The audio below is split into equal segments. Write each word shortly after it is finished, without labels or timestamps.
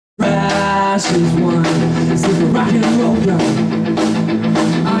last is one. It's like a rock and roll gun.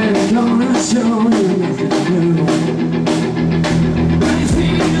 I am gonna show you nothing new. Are you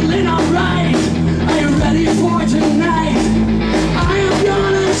feeling alright? Are you ready for tonight? I am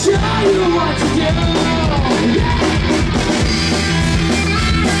gonna show you what to do. Yeah.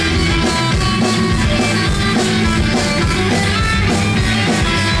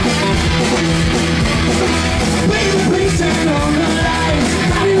 Baby, please turn on the lights.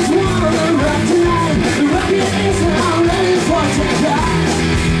 I just wanna rock tonight. The rocket is now ready for takeoff.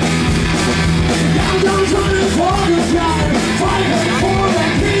 Countdown's running for the drive. Fire for the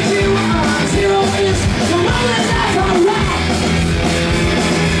KG1. Zero is the moment that I rock.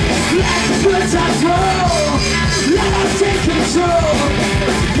 Let the good times roll. Let us take control.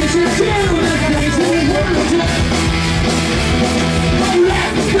 Cause you do the things we wanna do. Let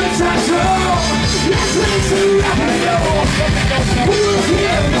the good times roll. Let's make some rock and roll. We will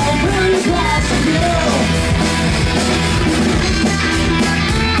hear our very class of you.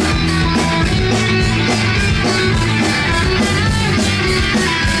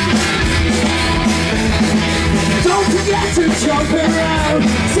 Don't forget to jump around,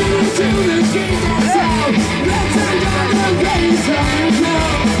 singing to the beat and sound. Let's turn on the bass on the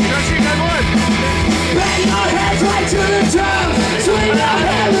ground. Bang your heads right to the drums. Swing your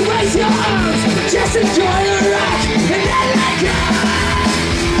hands and raise your arms. Just enjoy the rock and then let go.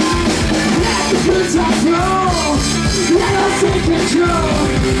 Let the good times roll. Let us take control.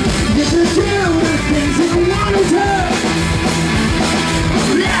 Get to do the things you wanna do.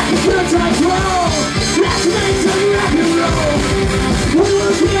 Let the good times roll.